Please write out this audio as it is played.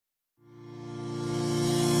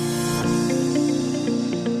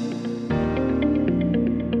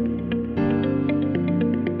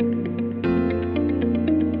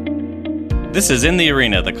This is In the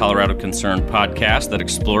Arena, the Colorado Concern podcast that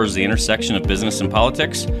explores the intersection of business and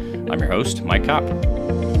politics. I'm your host, Mike Kopp.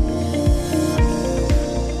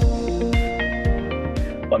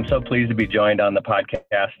 Well, I'm so pleased to be joined on the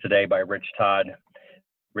podcast today by Rich Todd.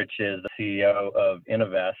 Rich is the CEO of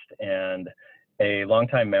Innovest and a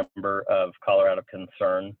longtime member of Colorado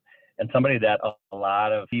Concern, and somebody that a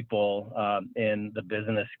lot of people in the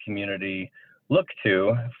business community look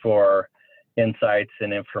to for insights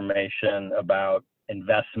and information about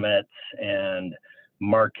investments and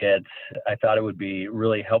markets. I thought it would be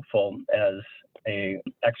really helpful as an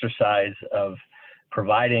exercise of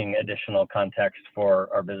providing additional context for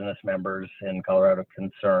our business members in Colorado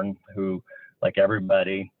Concern who, like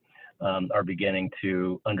everybody, are beginning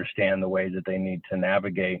to understand the way that they need to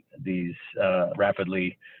navigate these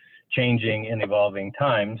rapidly changing and evolving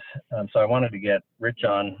times. So I wanted to get Rich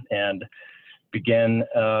on and begin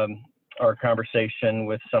our conversation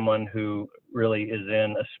with someone who really is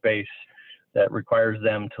in a space that requires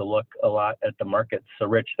them to look a lot at the markets. So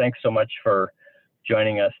Rich, thanks so much for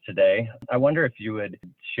joining us today. I wonder if you would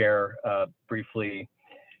share briefly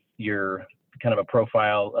your kind of a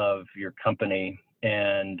profile of your company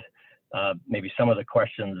and maybe some of the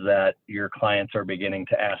questions that your clients are beginning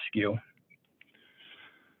to ask you.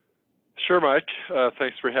 Sure, Mike.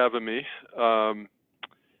 Thanks for having me.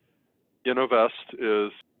 Innovest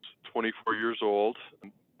is 24 years old.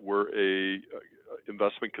 We're a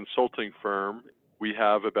investment consulting firm. We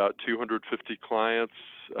have about 250 clients,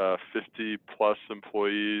 50 plus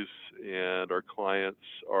employees, and our clients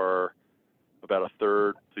are about a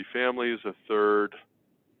third the families, a third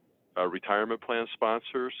retirement plan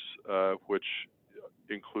sponsors, which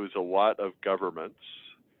includes a lot of governments,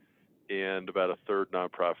 and about a third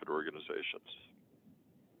nonprofit organizations.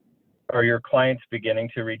 Are your clients beginning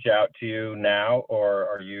to reach out to you now, or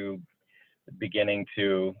are you beginning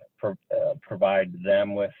to provide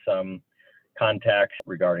them with some context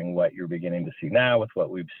regarding what you're beginning to see now with what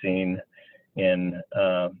we've seen in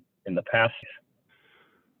the past?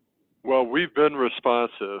 Well, we've been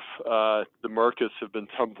responsive. The markets have been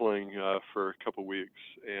tumbling for a couple weeks,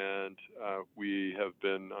 and we have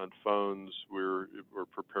been on phones. We're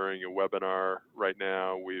preparing a webinar right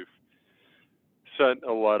now. We've sent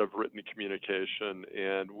a lot of written communication,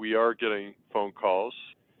 and we are getting phone calls.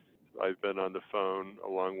 I've been on the phone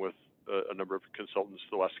along with a number of consultants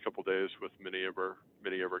the last couple of days with many of our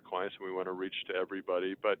clients, and we want to reach to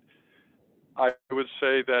everybody. But I would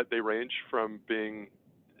say that they range from being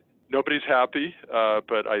nobody's happy,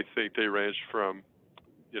 but I think they range from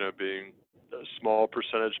being a small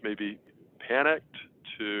percentage maybe panicked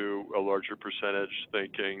to a larger percentage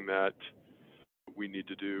thinking that we need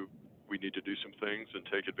to do some things and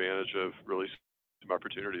take advantage of really some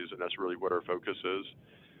opportunities, and that's really what our focus is.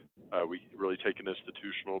 We really take an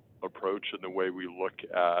institutional approach in the way we look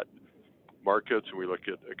at markets and we look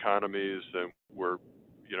at economies, and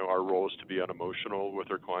our role is to be unemotional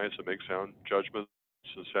with our clients and make sound judgments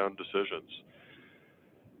and sound decisions.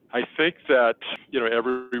 I think that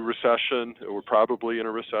every recession, we're probably in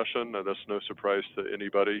a recession, and that's no surprise to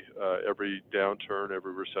anybody. Every downturn,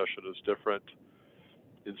 every recession is different.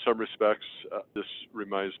 In some respects, this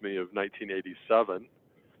reminds me of 1987,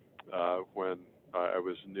 when I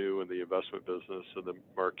was new in the investment business and the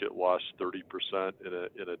market lost 30%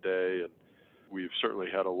 in a day. And we've certainly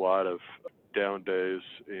had a lot of down days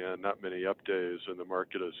and not many up days, and the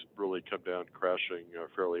market has really come down crashing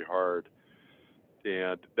fairly hard.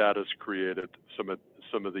 And that has created some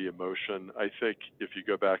of the emotion. I think if you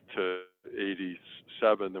go back to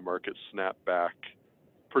 87, the market snapped back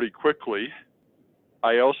pretty quickly.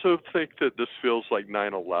 I also think that this feels like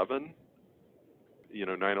 9/11.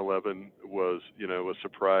 9/11 was, a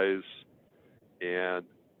surprise, and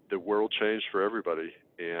the world changed for everybody.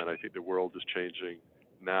 And I think the world is changing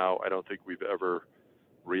now. I don't think we've ever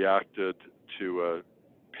reacted to a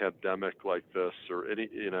pandemic like this, or any,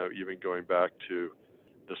 even going back to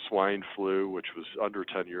the swine flu, which was under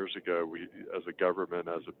 10 years ago. We, as a government,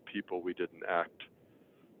 as a people, we didn't act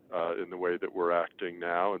in the way that we're acting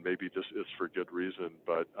now, and maybe this is for good reason.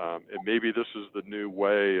 But and maybe this is the new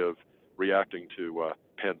way of reacting to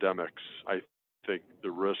pandemics. I think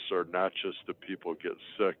the risks are not just that people get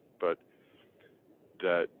sick, but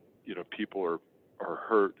that people are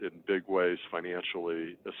hurt in big ways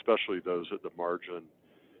financially, especially those at the margin,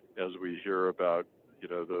 as we hear about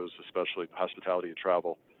those, especially hospitality and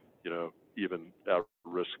travel, even at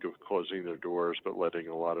risk of closing their doors, but letting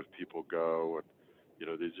a lot of people go. And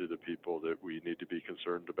these are the people that we need to be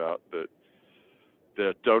concerned about,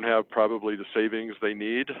 that don't have probably the savings they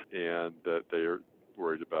need, and that they are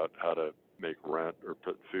worried about how to make rent or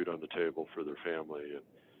put food on the table for their family. And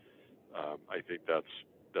I think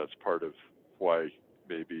that's part of why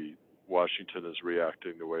maybe Washington is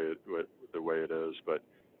reacting the way it is. But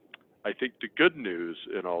I think the good news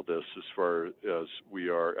in all this, as far as we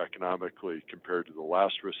are economically compared to the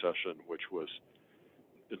last recession, which was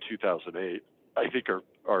in 2008, I think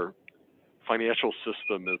our financial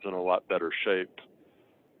system is in a lot better shape.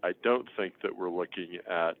 I don't think that we're looking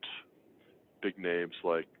at big names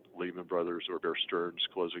like Lehman Brothers or Bear Stearns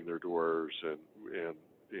closing their doors, and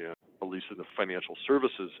at least in the financial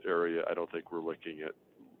services area, I don't think we're looking at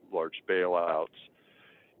large bailouts.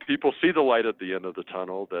 People see the light at the end of the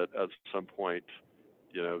tunnel, that at some point,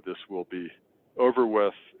 this will be over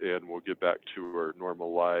with and we'll get back to our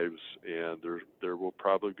normal lives, and there will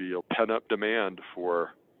probably be a pent-up demand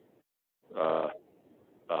for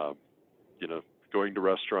going to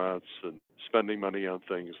restaurants and spending money on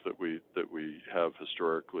things that we have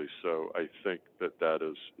historically. So I think that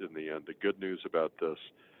is, in the end, the good news about this.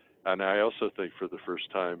 And I also think for the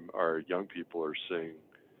first time, our young people are seeing,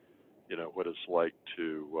 what it's like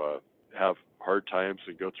to have hard times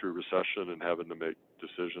and go through recession and having to make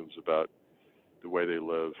decisions about the way they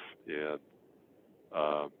live and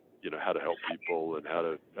how to help people and how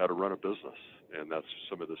to run a business. And that's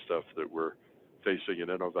some of the stuff that we're facing in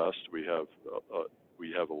Innovest. We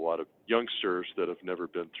have a lot of youngsters that have never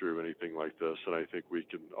been through anything like this, and I think we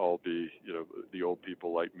can all be, the old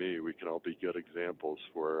people like me, we can all be good examples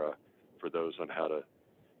for those on how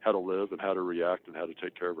to live and how to react and how to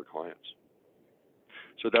take care of our clients.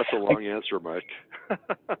 So that's a long answer, Mike.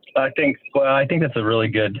 I think that's a really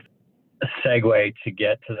good segue to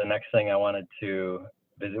get to the next thing I wanted to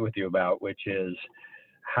visit with you about, which is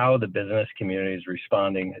how the business community is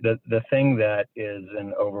responding. The thing that is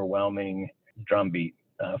an overwhelming drumbeat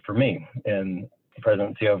for me, and the president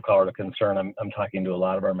and CEO of Colorado Concern, I'm talking to a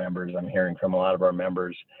lot of our members, I'm hearing from a lot of our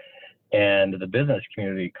members, and the business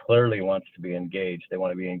community clearly wants to be engaged. They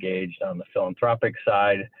want to be engaged on the philanthropic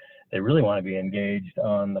side. They really want to be engaged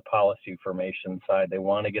on the policy formation side. They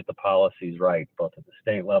want to get the policies right, both at the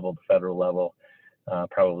state level, the federal level,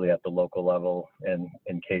 probably at the local level, and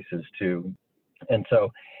in cases too. And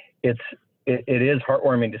so it is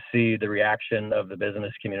heartwarming to see the reaction of the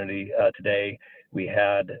business community. Today we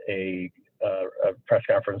had a press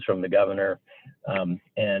conference from the governor,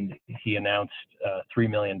 and he announced $3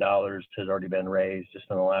 million has already been raised just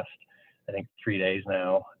in the last, I think, 3 days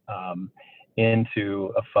now,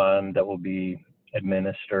 into a fund that will be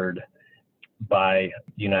administered by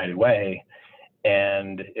United Way,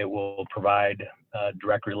 and it will provide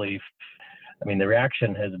direct relief. I mean, the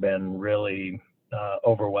reaction has been really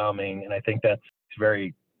overwhelming, and I think that's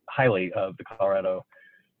very highly of the Colorado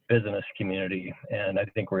business community, and I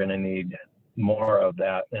think we're going to need more of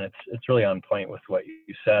that. And it's really on point with what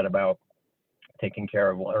you said about taking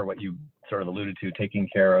care of, or what you sort of alluded to, taking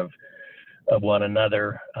care of one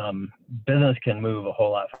another. Business can move a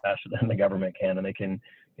whole lot faster than the government can, and they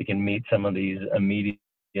can meet some of these immediate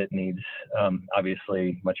needs,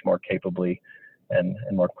 obviously much more capably and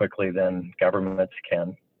more quickly than governments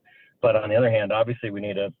can. But on the other hand, obviously we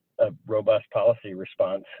need a robust policy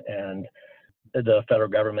response, and the federal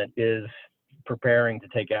government is preparing to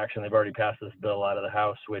take action. They've already passed this bill out of the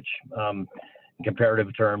House, which in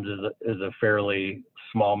comparative terms is a fairly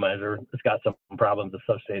small measure. It's got some problems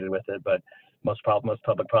associated with it, but most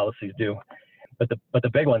public policies do. But the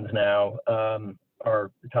big ones now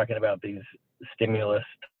are talking about these stimulus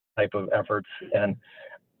type of efforts, and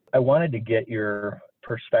I wanted to get your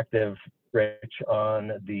perspective, Rich,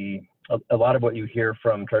 on a lot of what you hear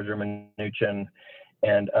from Treasurer Mnuchin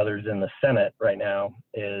and others in the Senate right now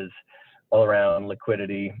is all around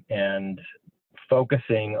liquidity and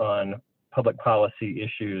focusing on public policy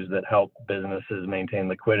issues that help businesses maintain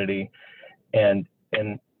liquidity. And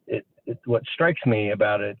what strikes me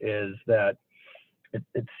about it is that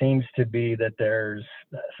it seems to be that there's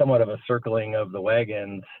somewhat of a circling of the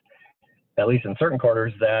wagons, at least in certain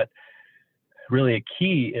quarters, that really a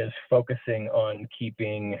key is focusing on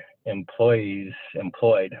keeping employees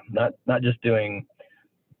employed, not just doing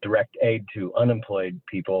direct aid to unemployed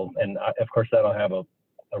people. And of course, that'll have a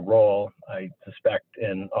role, I suspect,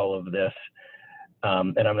 in all of this.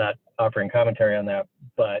 And I'm not offering commentary on that,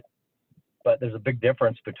 but there's a big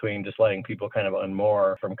difference between just letting people kind of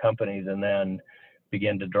unmoor from companies and then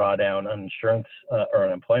begin to draw down insurance or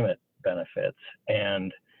unemployment benefits,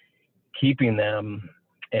 and keeping them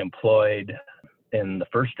employed in the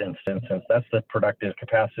first instance, since that's the productive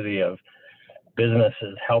capacity of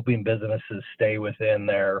businesses, helping businesses stay within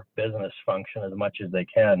their business function as much as they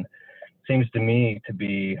can, seems to me to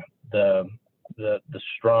be the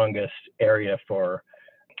strongest area for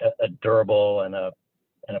a durable and a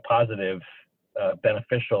positive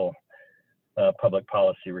beneficial public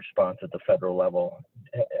policy response at the federal level.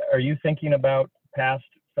 Are you thinking about past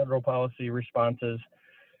federal policy responses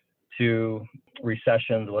to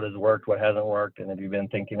recessions? What has worked, what hasn't worked? And have you been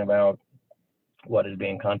thinking about what is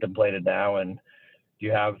being contemplated now? And do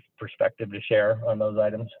you have perspective to share on those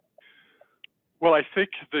items? Well, I think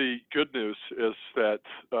the good news is that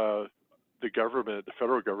the government, the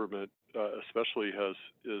federal government especially,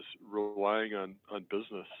 is relying on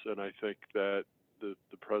business. And I think that the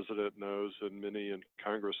president knows, and many in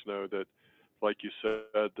Congress know, that, like you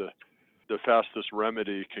said, the fastest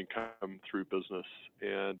remedy can come through business.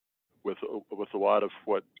 And with a lot of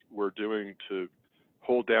what we're doing to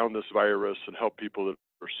hold down this virus and help people that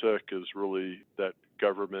are sick is really that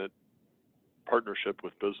government partnership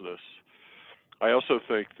with business. I also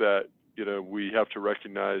think that we have to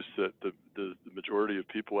recognize that the majority of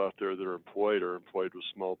people out there that are employed with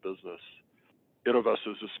small business. Innovest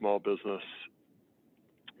is a small business,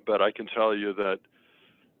 but I can tell you that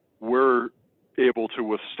we're able to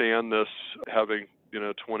withstand this, having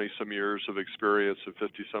 20 some years of experience and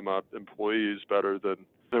 50 some odd employees, better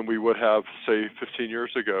than we would have, say, 15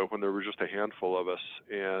 years ago when there were just a handful of us.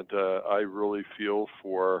 And I really feel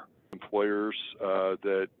for employers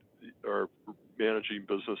that are managing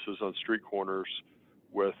businesses on street corners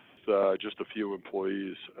with just a few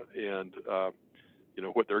employees, and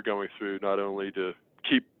what they're going through, not only to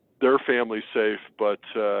keep their families safe, but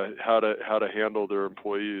how to handle their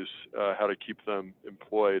employees, how to keep them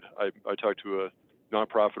employed. I talked to a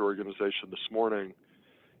nonprofit organization this morning,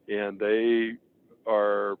 and they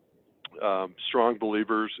are strong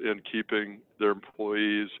believers in keeping their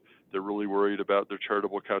employees. They're really worried about their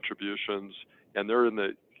charitable contributions, and they're in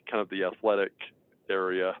the kind of the athletic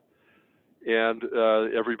area. And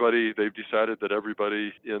they've decided that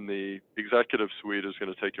everybody in the executive suite is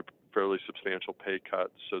going to take a fairly substantial pay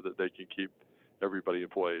cut so that they can keep everybody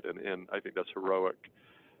employed. And I think that's heroic.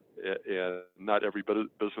 And not every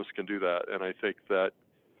business can do that. And I think that,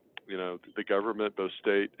 the government, both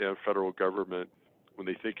state and federal government, when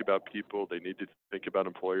they think about people, they need to think about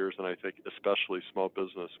employers. And I think especially small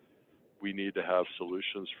business, we need to have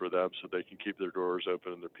solutions for them so they can keep their doors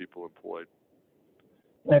open and their people employed.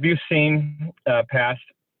 Have you seen past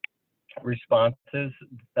responses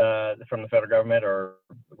from the federal government or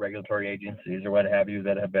regulatory agencies or what have you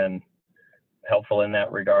that have been helpful in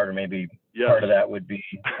that regard? Or maybe Yes. Part of that would be,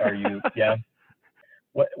 yeah?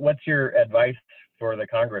 What's your advice for the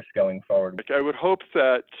Congress going forward? I would hope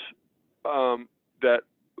that that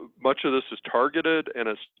much of this is targeted and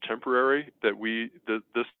it's temporary, that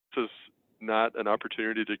this is not an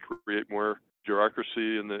opportunity to create more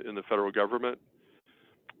bureaucracy in the federal government.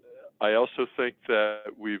 I also think that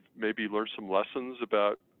we've maybe learned some lessons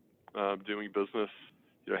about doing business,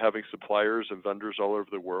 having suppliers and vendors all over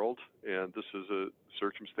the world. And this is a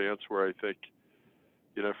circumstance where I think,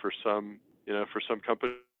 for some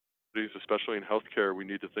companies, especially in healthcare, we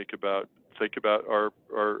need to think about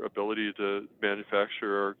our ability to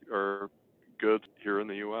manufacture our goods here in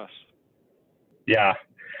the U.S. Yeah,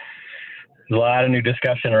 there's a lot of new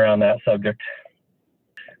discussion around that subject.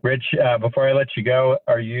 Rich, before I let you go,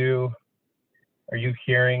 are you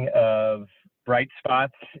hearing of bright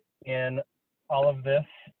spots in all of this?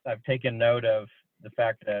 I've taken note of the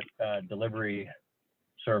fact that delivery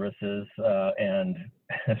services and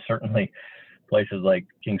certainly places like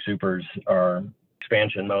King Soopers are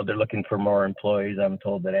expansion mode. They're looking for more employees. I'm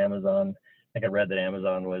told that Amazon, I think I read that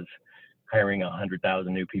Amazon was hiring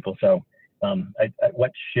 100,000 new people. So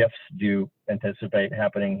what shifts do you anticipate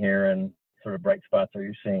happening here, and sort of bright spots are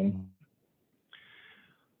you seeing?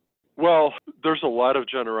 Well, there's a lot of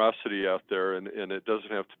generosity out there, and it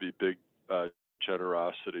doesn't have to be big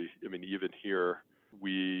generosity. I mean, even here,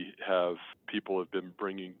 people have been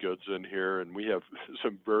bringing goods in here, and we have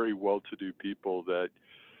some very well-to-do people that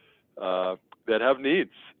have needs.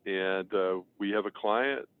 And we have a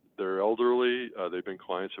client, they're elderly, they've been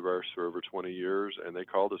clients of ours for over 20 years, and they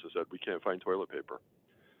called us and said, we can't find toilet paper.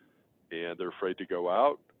 And they're afraid to go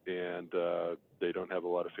out, and they don't have a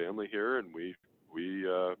lot of family here, and we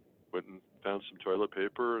went and found some toilet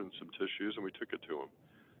paper and some tissues, and we took it to them.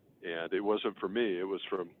 And it wasn't for me, it was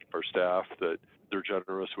from our staff, that they're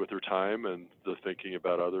generous with their time and the thinking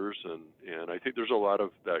about others. And I think there's a lot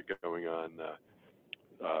of that going on.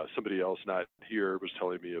 Somebody else not here was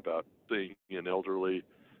telling me about seeing an elderly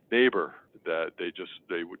neighbor that they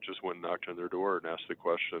just went and knocked on their door and asked the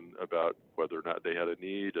question about whether or not they had a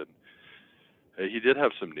need. And he did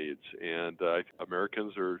have some needs. And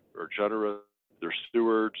Americans are generous, they're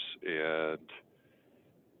stewards, and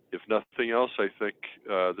if nothing else, I think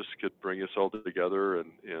this could bring us all together.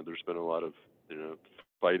 And there's been a lot of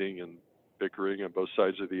fighting and bickering on both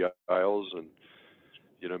sides of the aisles, and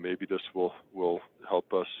maybe this will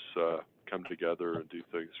help us come together and do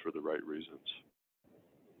things for the right reasons.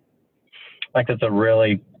 I think that's a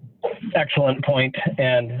really excellent point,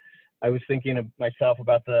 and I was thinking of myself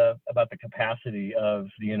about the capacity of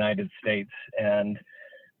the United States, and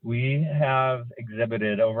we have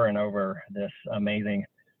exhibited over and over this amazing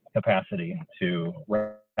capacity to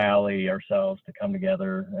rally ourselves, to come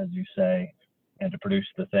together, as you say, and to produce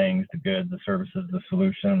the things, the goods, the services, the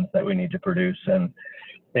solutions that we need to produce, and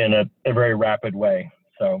in a very rapid way.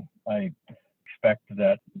 So I expect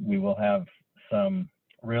that we will have some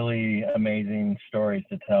really amazing stories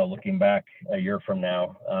to tell looking back a year from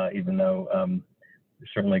now, even though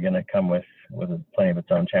it's certainly going to come with plenty of its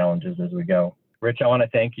own challenges as we go. Rich, I want to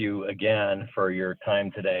thank you again for your time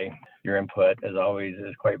today. Your input, as always,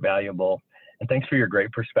 is quite valuable. And thanks for your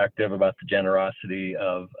great perspective about the generosity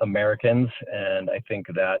of Americans. And I think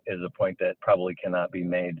that is a point that probably cannot be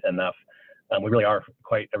made enough. We really are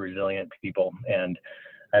quite a resilient people. And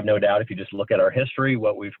I have no doubt if you just look at our history,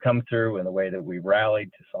 what we've come through and the way that we've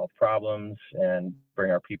rallied to solve problems and bring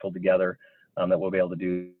our people together, that we'll be able to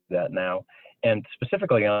do that now. And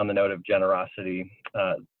specifically on the note of generosity,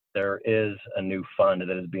 there is a new fund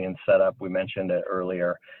that is being set up. We mentioned it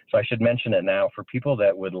earlier, so I should mention it now. For people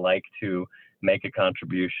that would like to make a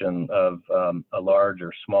contribution of a large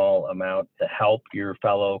or small amount to help your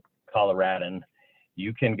fellow Coloradan,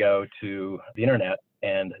 you can go to the internet,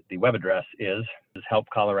 and the web address is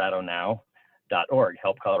helpcoloradonow.org,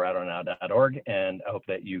 helpcoloradonow.org, and I hope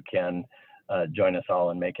that you can join us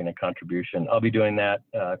all in making a contribution. I'll be doing that.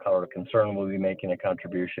 Colorado Concern will be making a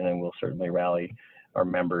contribution, and we'll certainly rally our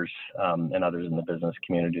members and others in the business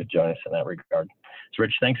community to join us in that regard. So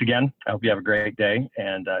Rich, thanks again. I hope you have a great day,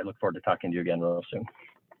 and I look forward to talking to you again real soon.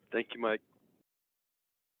 Thank you, Mike.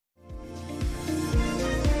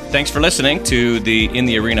 Thanks for listening to the In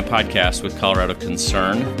the Arena podcast with Colorado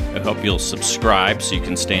Concern. I hope you'll subscribe so you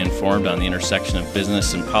can stay informed on the intersection of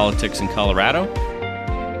business and politics in Colorado.